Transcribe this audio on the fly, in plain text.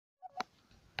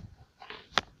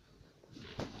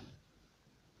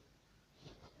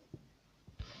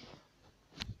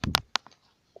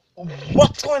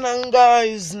What's going on,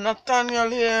 guys? Nathaniel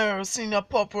here, Senior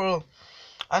Purple,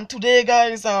 and today,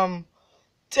 guys, I'm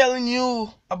telling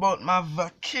you about my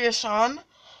vacation.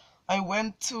 I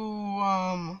went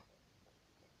to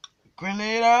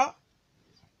Grenada,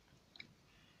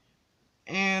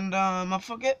 and I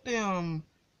forget the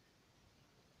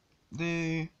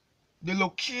the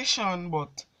location,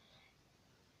 but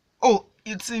oh,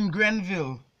 it's in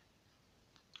Grenville,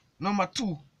 number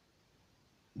 2.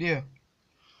 Yeah,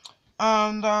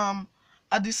 and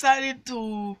I decided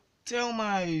to tell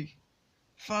my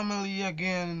family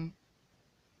again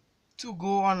to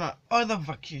go on another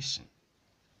vacation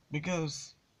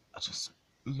because I just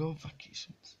love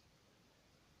vacations.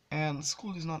 And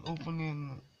school is not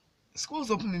opening. School is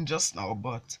opening just now,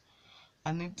 but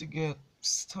I need to get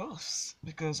stuffs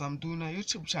because I'm doing a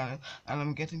YouTube channel and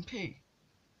I'm getting paid.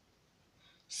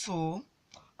 So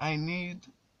I need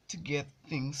to get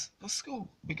things for school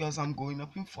because I'm going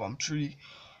up in Form 3.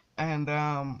 And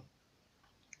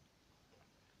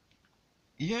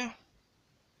yeah,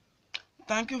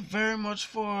 thank you very much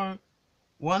for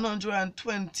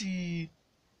 120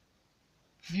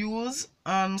 views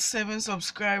and 7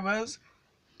 subscribers.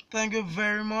 Thank you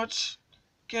very much.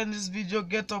 Can this video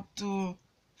get up to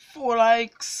 4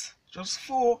 likes? Just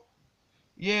 4.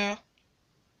 Yeah.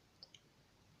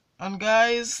 And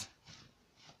guys,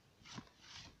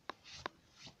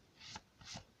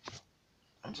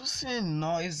 I'm just seeing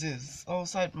noises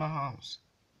outside my house.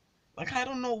 Like, I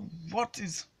don't know what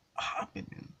is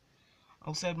happening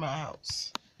outside my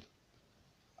house.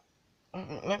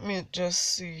 Let me just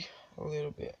see a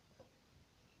little bit.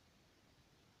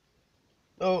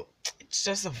 Oh, it's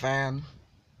just a van.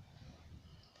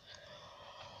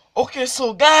 Okay,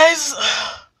 so guys,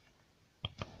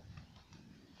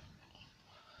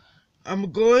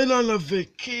 I'm going on a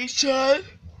vacation.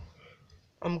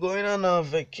 I'm going on a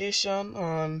vacation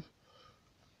on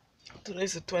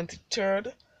today's the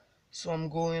 23rd. So I'm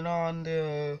going on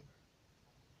the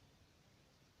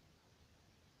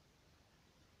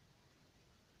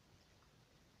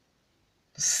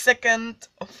 2nd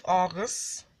of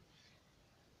August.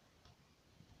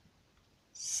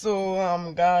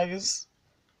 So guys,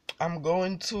 I'm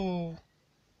going to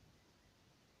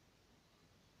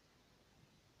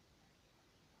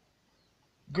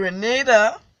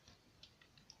Grenada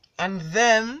and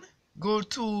then go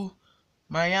to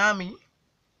Miami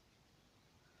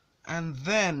and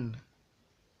then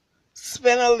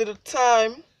spend a little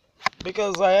time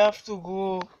because I have to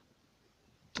go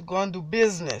and do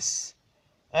business.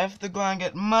 I have to go and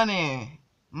get money,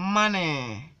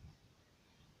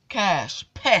 cash,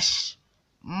 pesh,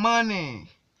 money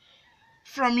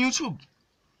from YouTube,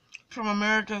 from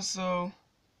America. So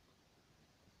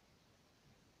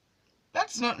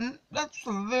that's nothing. That's a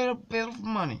little bit of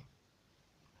money.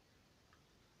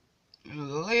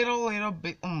 Little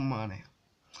bit of money.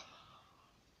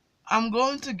 I'm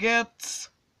going to get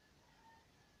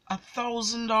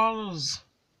 $1,000.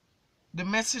 They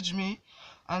messaged me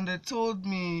and they told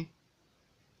me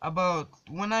about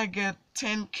when I get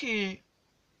 10K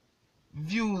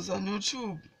views on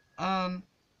YouTube and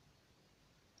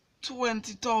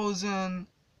 20,000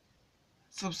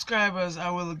 subscribers, I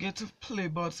will get a play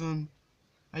button,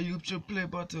 a YouTube play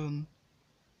button.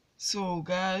 So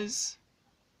guys,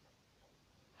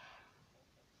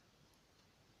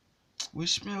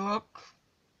 wish me luck.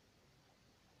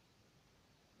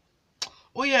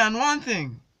 Oh yeah, and one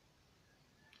thing,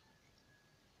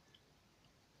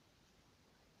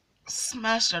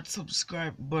 smash that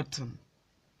subscribe button.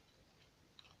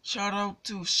 Shout out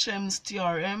to Shems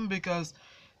TRM because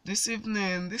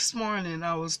this morning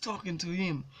I was talking to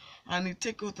him and he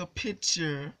took out a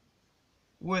picture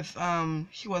with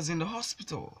he was in the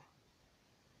hospital.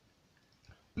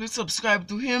 Please subscribe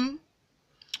to him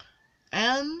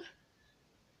and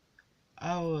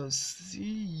I will see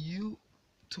you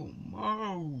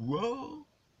tomorrow.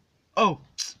 Oh,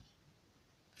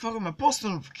 forgot my post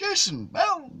notification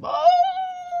bell.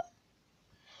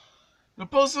 The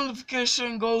post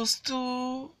notification goes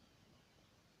to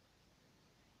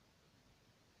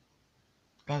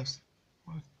guys.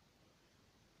 What?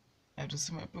 I have to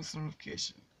see my post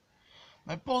notification.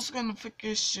 My post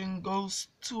notification goes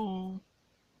to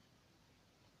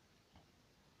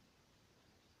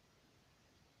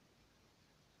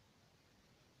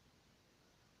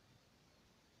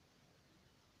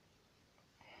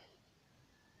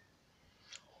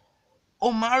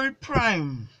Omari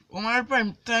Prime. Omari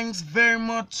Prime, thanks very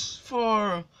much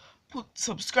for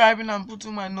subscribing and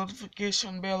putting my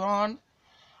notification bell on.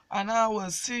 And I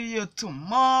will see you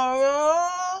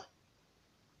tomorrow.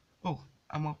 Oh,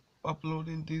 I'm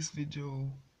uploading this video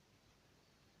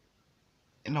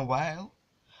in a while,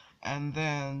 and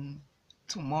then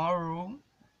tomorrow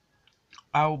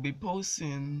I will be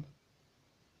posting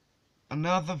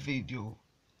another video.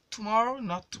 Tomorrow,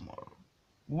 not tomorrow,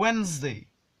 Wednesday,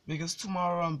 because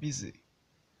tomorrow I'm busy.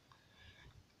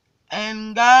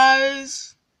 And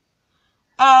guys,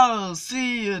 I'll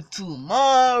see you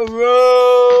tomorrow,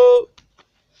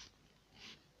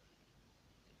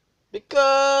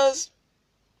 because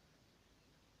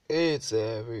it's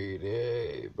every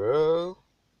day, bro.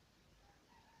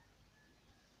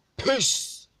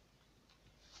 Peace.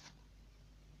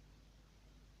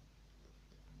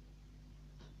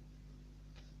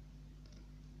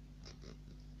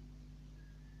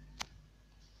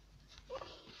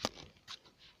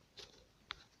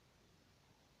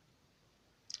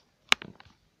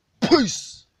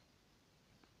 Peace.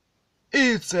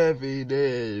 It's every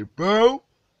day, bro.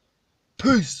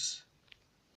 Peace.